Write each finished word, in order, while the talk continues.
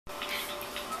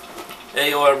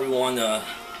Hey yo everyone,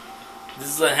 this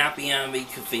is a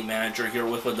HappyAnimaidCafeManager here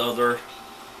with another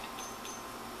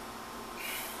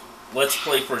Let's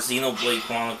Play for Xenoblade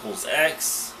Chronicles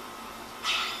X.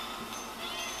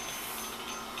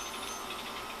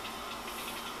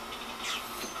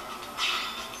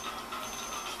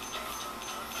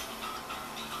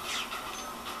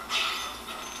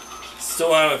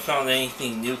 Still haven't found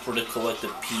anything new for the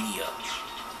Collectopedia.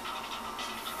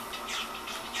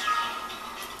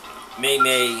 May.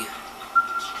 Leave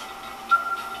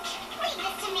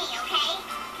this to me, okay?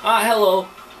 Hello.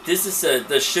 This is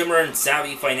the Shimmer and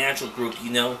Savvy Financial Group,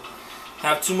 you know.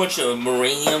 Have too much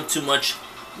Moranium, too much...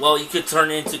 Well, you could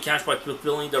turn it into cash by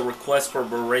fulfilling the request for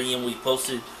Moranium. We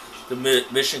posted the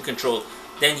mission control.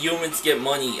 Then humans get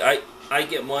money. I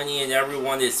get money and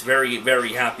everyone is very,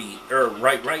 very happy.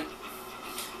 Right?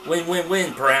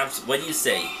 Win-win-win, perhaps. What do you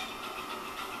say?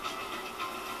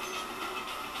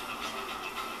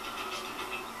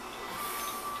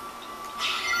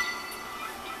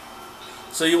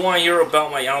 So you want to hear about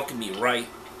my alchemy, right?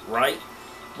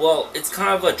 Well, it's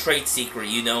kind of a trade secret,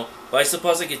 you know. But I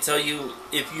suppose I could tell you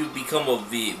if you become a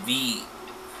VIP.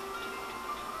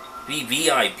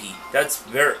 That's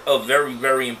a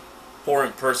very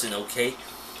important person, okay?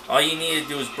 All you need to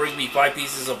do is bring me 5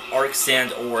 pieces of arc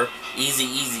sand ore. Easy,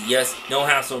 yes. No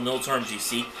hassle, no terms, you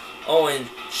see. Oh, and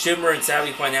Shimmer and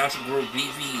Savvy Financial Group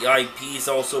VVIPs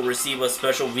also receive a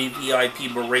special VVIP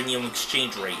Moranium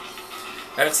exchange rate.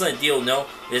 Excellent deal, no?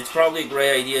 It's probably a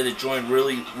great idea to join.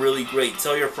 Really great.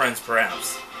 Tell your friends,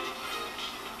 perhaps.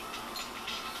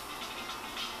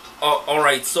 Oh,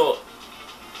 alright, so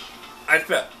I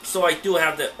do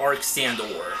have the arc sand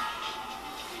ore.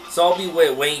 So I'll be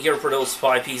waiting here for those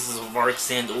 5 pieces of arc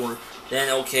sand ore. Then,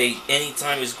 okay,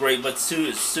 anytime is great, but soon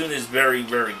is very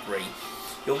great.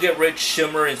 You'll get rich,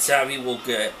 Shimmer and Savvy will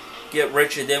get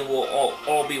rich, and then we'll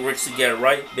all be rich together,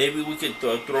 right? Maybe we could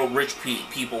throw rich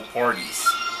people parties.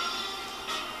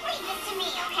 Leave this to me,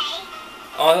 okay?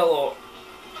 Oh, hello.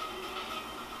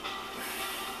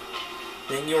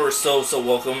 Then you're so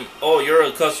welcome. Oh, you're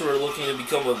a customer looking to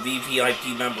become a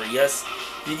VVIP member, yes?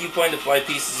 Did you find the 5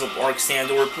 pieces of arc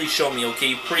sand ore? Please show me,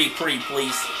 okay? Pretty,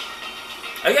 please.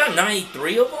 I got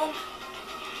 93 of them?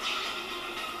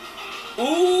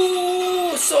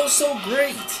 Ooh, so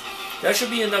great. That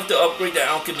should be enough to upgrade the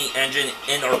alchemy engine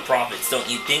and our profits, don't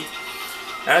you think?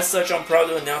 As such, I'm proud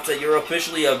to announce that you're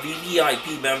officially a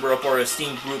VVIP member of our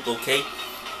esteemed group, okay?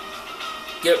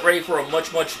 Get ready for a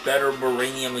much better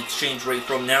Moranium exchange rate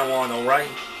from now on,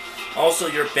 alright? Also,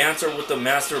 your banter with the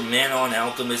master man-on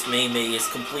alchemist May is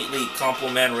completely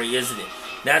complimentary, isn't it?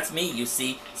 That's me, you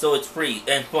see, so it's free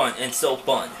and fun and so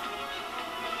fun.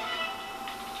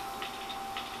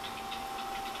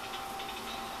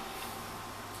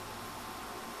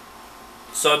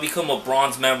 So I become a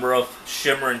bronze member of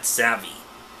Shimmer and Savvy.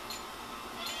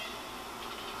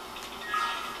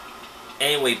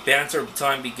 Anyway, banter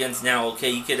time begins now, okay?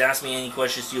 You could ask me any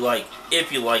questions you like.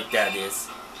 If you like, that is.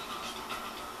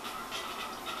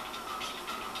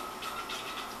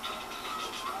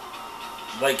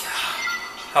 Like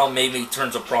how May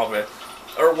turns a profit.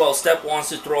 Or, well, Step wants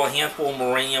to throw a handful of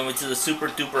Moranium into the super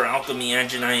duper alchemy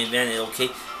engine I invented,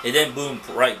 okay? And then boom,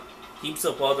 right. Heaps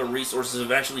of other resources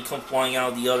eventually come flying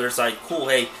out the other side. Cool,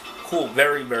 hey. Cool,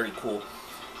 very cool.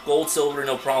 Gold, silver,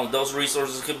 no problem. Those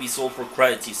resources could be sold for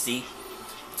credits, you see.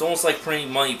 It's almost like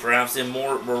printing money, perhaps, and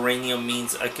more Moranium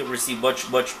means I could receive much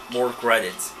more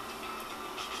credits.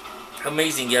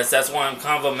 Amazing, yes. That's why I'm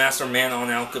kind of a master man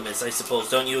on alchemist, I suppose.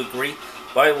 Don't you agree?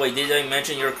 By the way, did I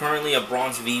mention you're currently a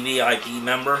bronze VVIP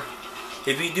member?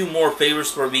 If you do more favors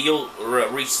for me, you'll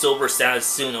reach silver status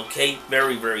soon, okay?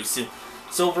 Very soon.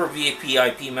 Silver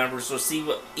VIP members receive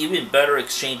even better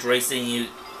exchange rates than you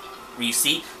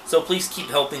see, so please keep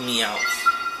helping me out.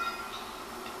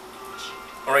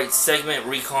 Alright, segment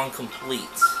recon complete.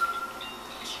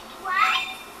 What?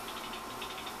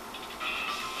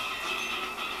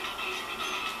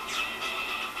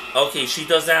 Okay, she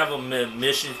doesn't have a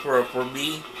mission for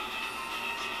me.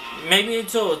 Maybe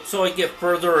until I get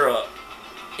further,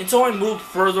 until I move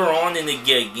further on in the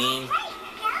game.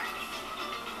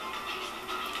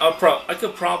 I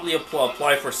could probably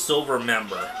apply for silver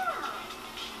member.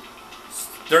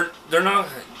 They're not.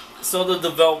 So the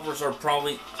developers are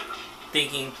probably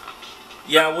thinking,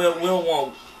 yeah, we'll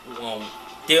want.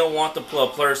 They don't want the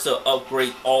players to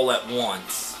upgrade all at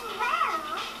once.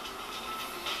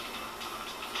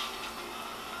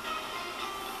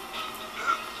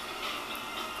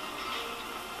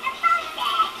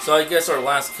 So I guess our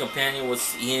last companion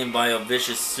was eaten by a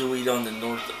vicious suid on the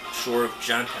north shore of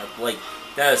Janpath Lake.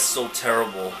 That is so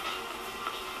terrible.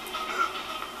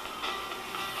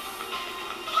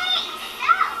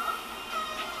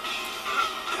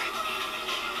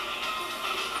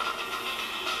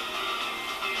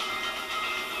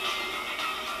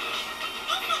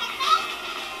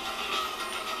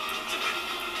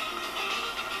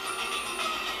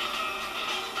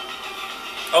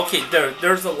 Okay,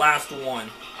 there's the last one.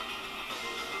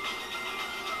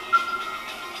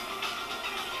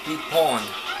 Be pawned.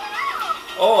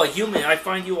 Oh, a human. I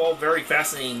find you all very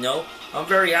fascinating, no? I'm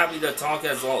very happy to talk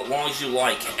as long as you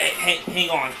like. Hey, hang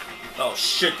on. Oh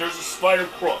shit, there's a spider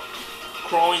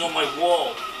crawling on my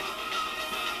wall.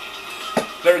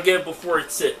 Better get it before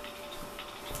it's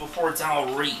out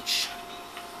of reach.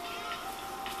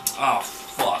 Oh,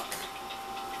 fuck.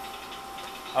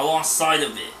 I lost sight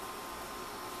of it.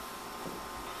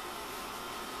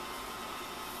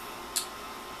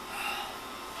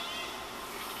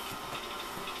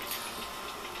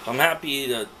 I'm happy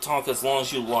to talk as long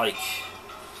as you like.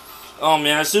 Oh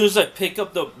man, as soon as I pick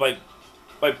up my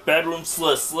bedroom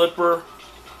slipper,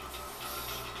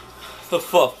 the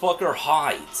fucker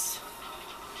hides.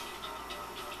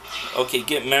 Okay,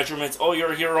 get measurements. Oh,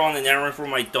 you're here on an errand for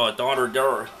my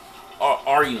daughter.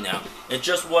 Are you now? And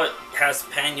just what has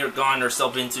Panya gotten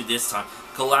herself into this time?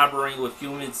 Collaborating with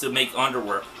humans to make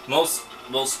underwear. Most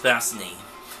fascinating.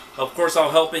 Of course,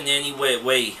 I'll help in any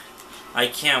way I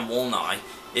can, won't I?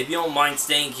 If you don't mind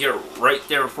staying here right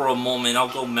there for a moment, I'll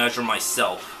go measure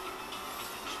myself.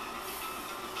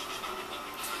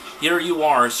 Here you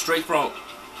are, straight from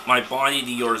my body to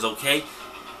yours, okay?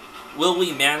 Will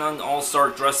we man all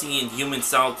start dressing in human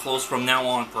style clothes from now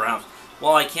on, perhaps?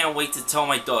 Well, I can't wait to tell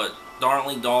my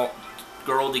darling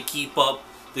girl to keep up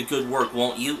the good work,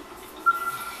 won't you?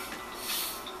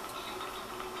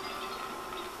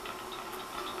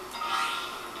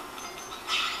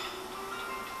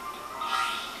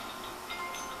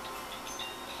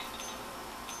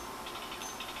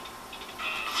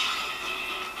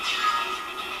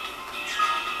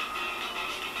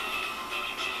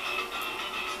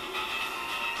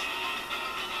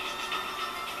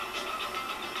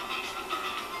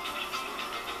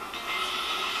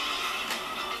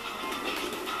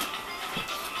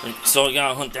 So I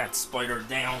gotta hunt that spider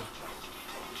down.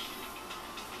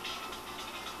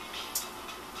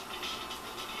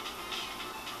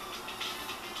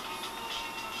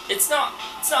 It's not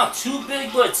too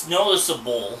big, but it's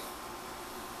noticeable.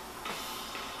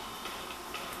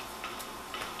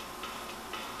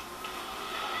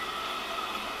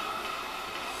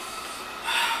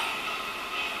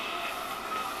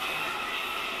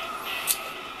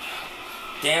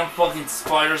 Damn fucking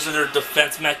spiders and their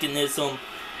defense mechanism.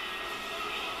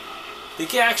 They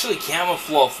can actually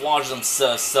camouflage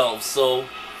themselves, so...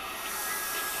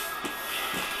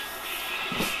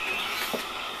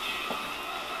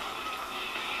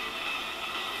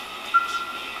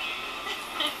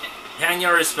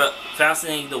 Panya is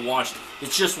fascinating to watch.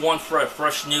 It's just one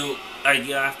fresh new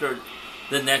idea after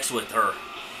the next with her.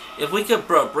 If we could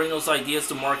bring those ideas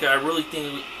to market, I really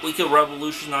think we could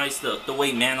revolutionize the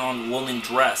way man and woman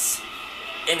dress.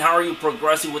 And how are you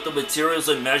progressing with the materials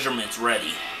and measurements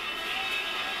ready?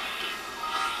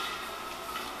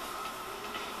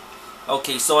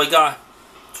 Okay, so I got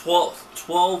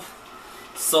 12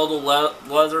 subtle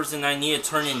leathers and I need to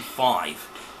turn in 5.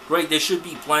 Great, there should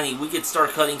be plenty. We could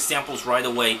start cutting samples right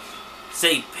away.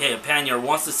 Say, Panya,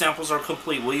 once the samples are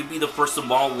complete, will you be the first to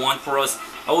model one for us?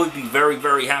 I would be very,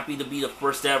 very happy to be the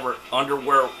first ever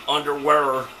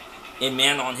underwearer in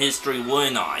man on history,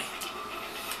 wouldn't I?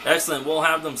 Excellent, we'll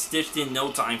have them stitched in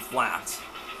no time flat.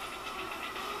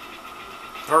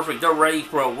 Perfect, they're ready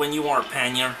for when you are,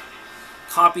 Panya.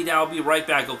 Copy that, I'll be right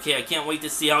back, okay? I can't wait to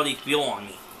see how they feel on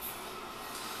me.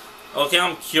 Okay,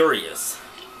 I'm curious.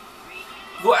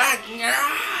 What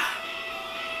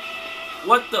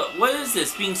is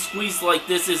this? Being squeezed like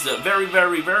this is very,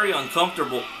 very, very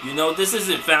uncomfortable. You know, this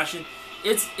isn't fashion.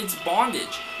 It's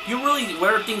bondage. You really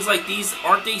wear things like these,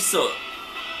 aren't they so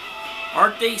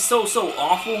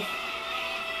awful?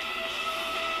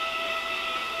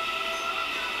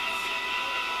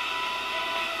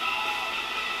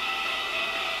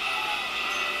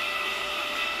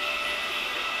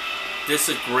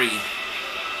 Disagree.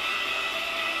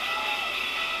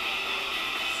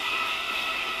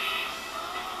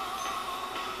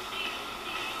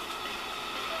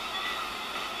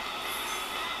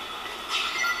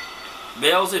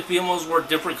 Males and females wear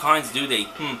different kinds, do they?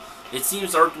 It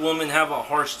seems Earth women have a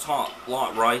harsh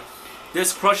lot, right?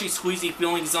 This crushy, squeezy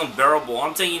feeling is unbearable.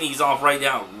 I'm taking these off right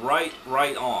now.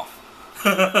 Right off.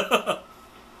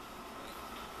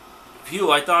 Phew,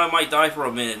 I thought I might die for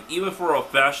a minute. Even for a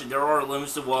fashion, there are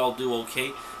limits to what I'll do,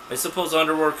 okay? I suppose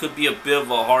underwear could be a bit of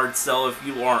a hard sell if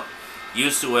you aren't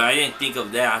used to it. I didn't think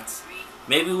of that.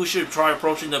 Maybe we should try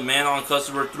approaching the man-on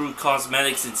customer through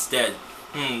cosmetics instead.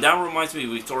 That reminds me,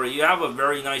 Victoria, you have a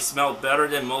very nice smell, better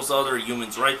than most other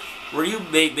humans, right? Were you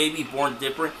maybe born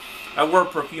different? I wear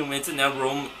perfume. It's an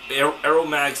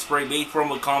aromatic spray made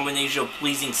from a combination of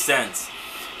pleasing scents.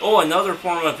 Oh, another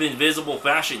form of invisible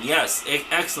fashion. Yes,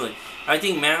 excellent. I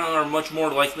think men are much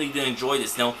more likely to enjoy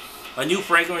this. Now, a new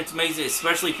fragrance made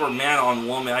especially for man on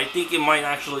woman. I think it might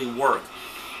actually work.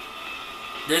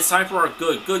 It's time for our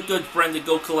good friend to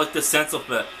go collect the scents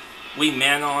of it. We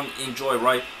man on enjoy,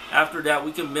 right? After that,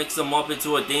 we can mix them up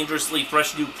into a dangerously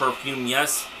fresh new perfume,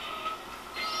 yes?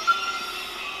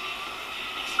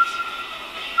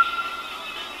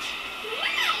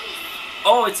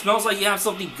 Oh, it smells like you have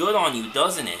something good on you,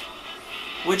 doesn't it?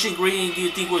 Which ingredient do you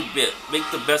think would make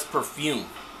the best perfume?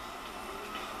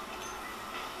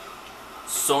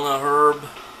 Sona herb.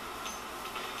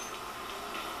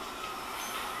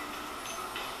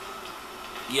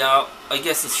 Yeah, I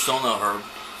guess it's Sona herb.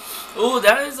 Oh,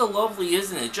 that is a lovely,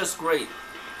 isn't it? Just great.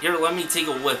 Here, let me take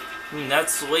a whiff.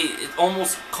 That's sweet. It's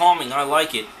almost calming. I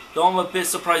like it. Though I'm a bit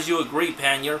surprised you agree,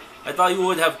 Panier. I thought you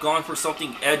would have gone for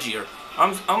something edgier.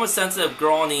 I'm a sensitive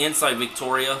girl on the inside,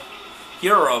 Victoria.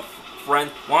 Here, friend.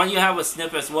 Why don't you have a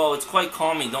sniff as well? It's quite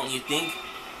calming, don't you think?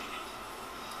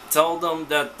 Tell them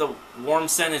that the warm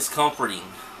scent is comforting.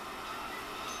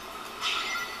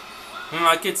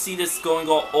 I could see this going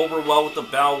over well with the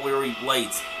bow-weary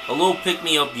blades. A little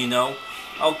pick-me-up, you know.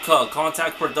 I'll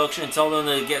contact production and tell them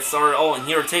to get started. Oh, and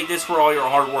here, take this for all your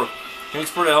hard work. Thanks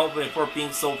for the help and for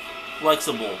being so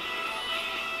flexible.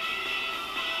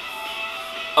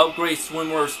 Upgrade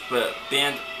swimwear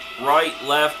band right,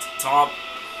 left, top,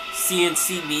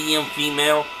 CNC medium,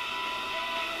 female.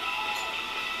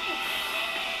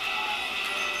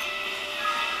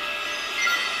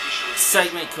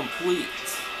 Segment complete.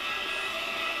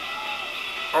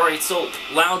 Alright, so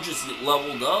lounge is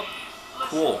leveled up.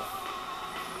 Cool.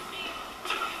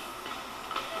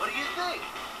 What do you think?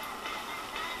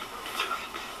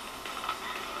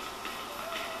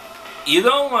 You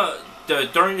know,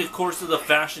 during the course of the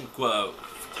fashion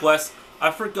quest,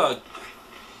 I forgot.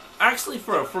 Actually,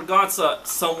 forgot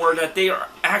somewhere that they are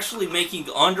actually making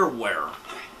underwear.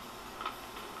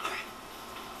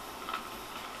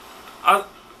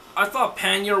 I thought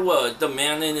Panier, the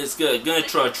man in is gonna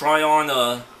try on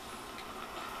a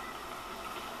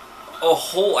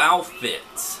whole outfit.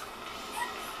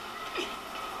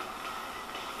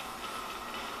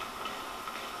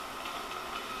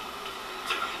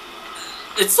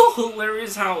 It's so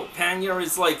hilarious how Panier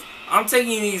is like, I'm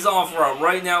taking these off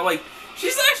right now. Like,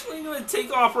 she's actually gonna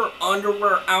take off her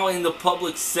underwear out in the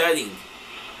public setting.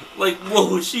 Like,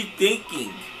 what was she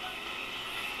thinking?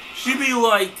 She'd be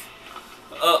like,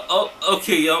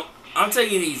 okay, I'm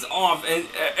taking these off, and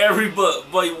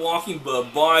everybody walking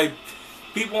by,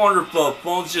 people on their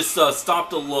phones just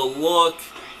stop to look.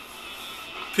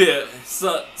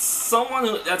 Someone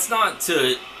who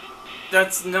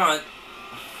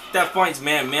that finds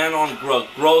man on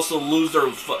gross will lose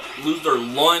their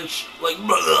lunch, like,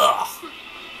 ugh.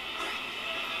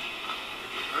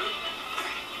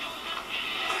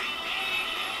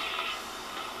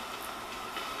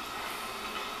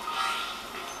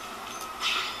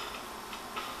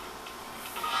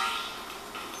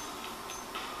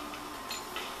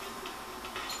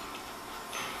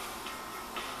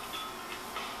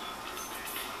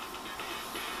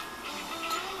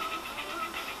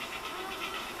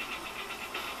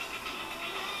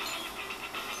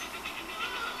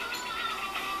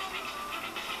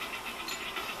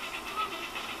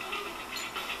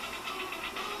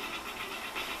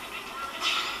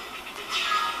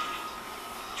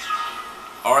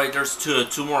 Alright, there's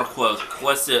two more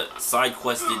side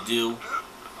quests to do.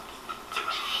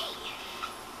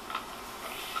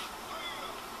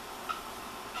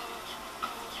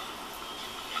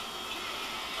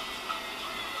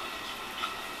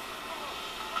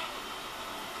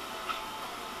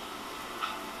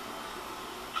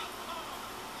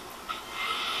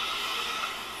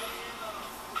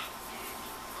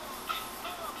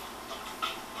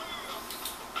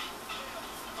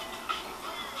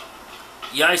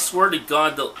 Yeah, I swear to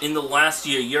God, in the last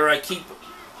year, I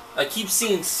keep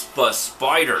seeing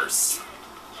spiders.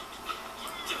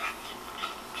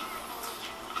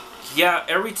 Yeah,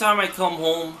 every time I come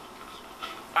home,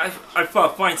 I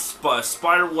find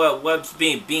spider webs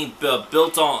being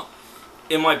built on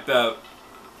in my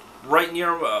right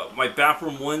near my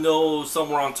bathroom window,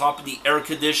 somewhere on top of the air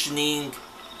conditioning,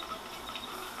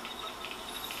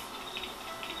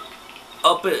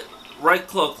 up at right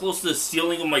close to the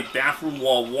ceiling of my bathroom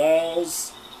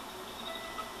walls.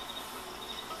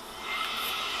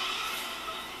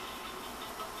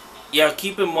 Yeah,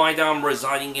 keep in mind I'm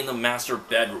residing in the master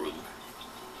bedroom.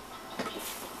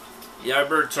 Yeah, I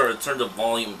better turn the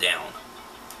volume down.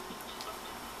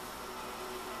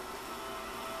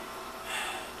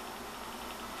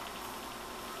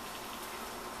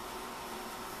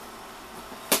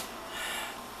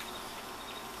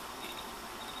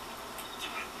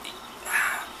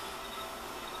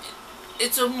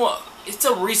 it's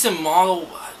a recent model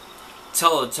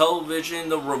television.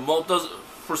 The remote does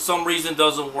for some reason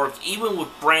doesn't work even with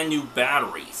brand new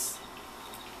batteries.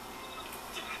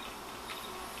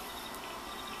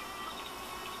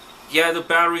 Yeah, the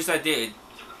batteries I did.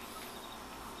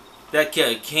 That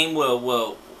kit came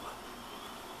that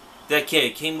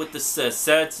kit came with the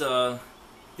sets. They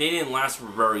didn't last for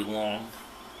very long.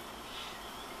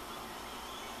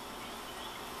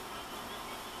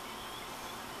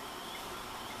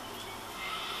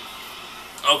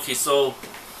 Okay, so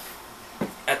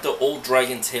at the old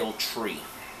Dragon Tail tree.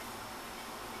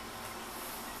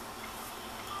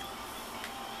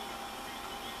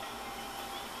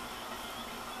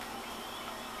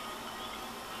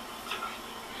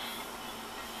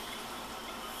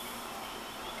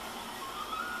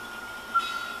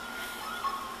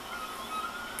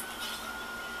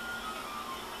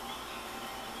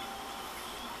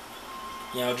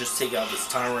 Yeah, I'll just take out this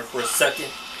timer for a second.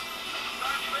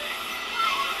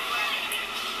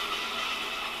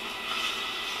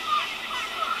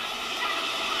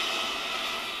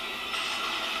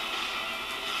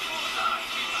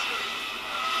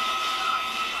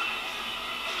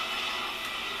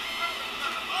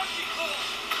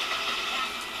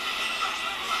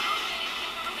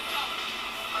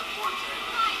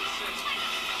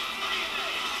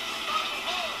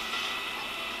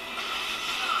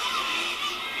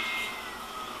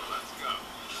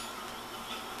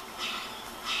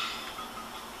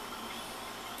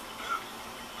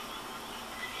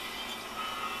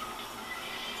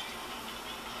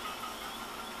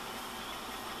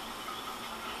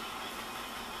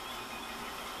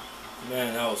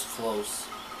 Man, that was close.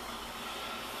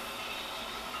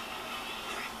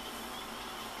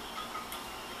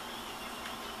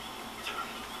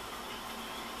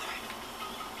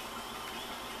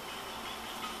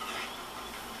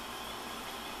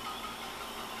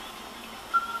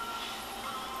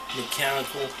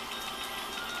 Mechanical.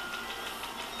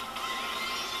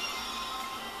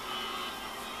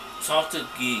 Talk to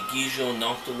Gijo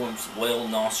Noctilump's whale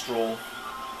nostril.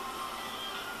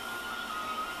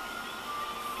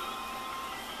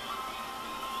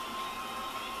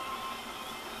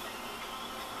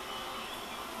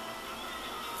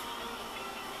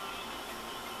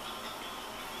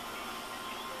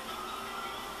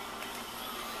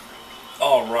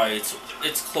 Alright,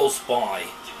 it's close by.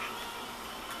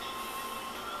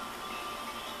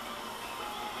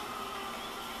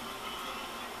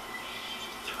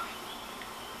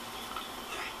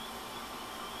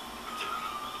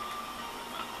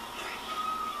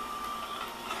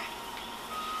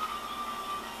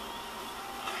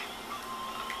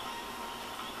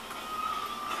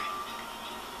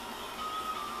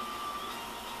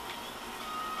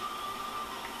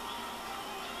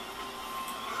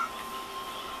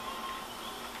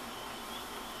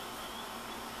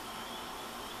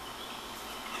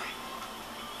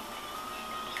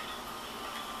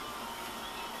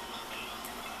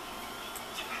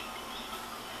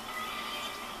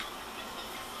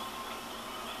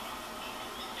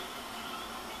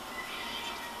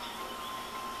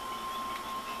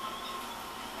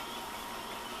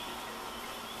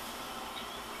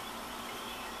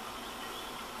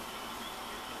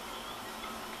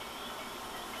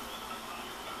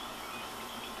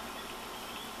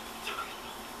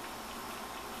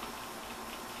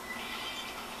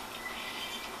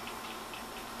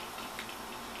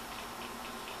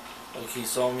 Okay,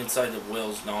 so I'm inside the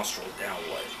whale's nostril. Now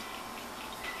what?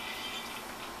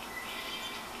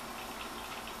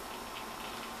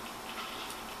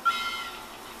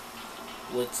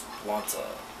 Let's Blanta.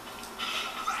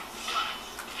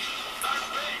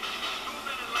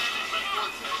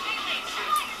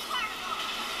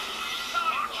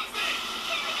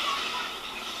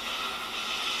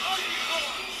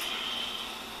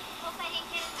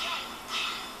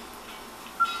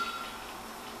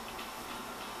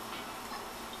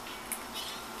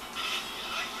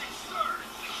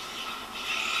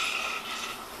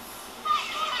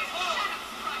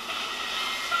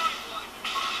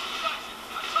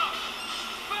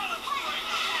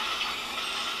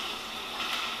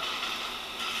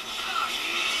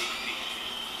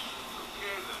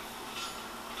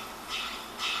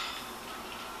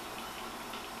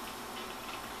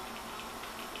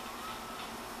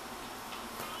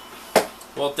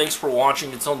 Well, thanks for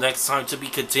watching. Until next time, to be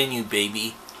continued,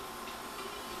 baby.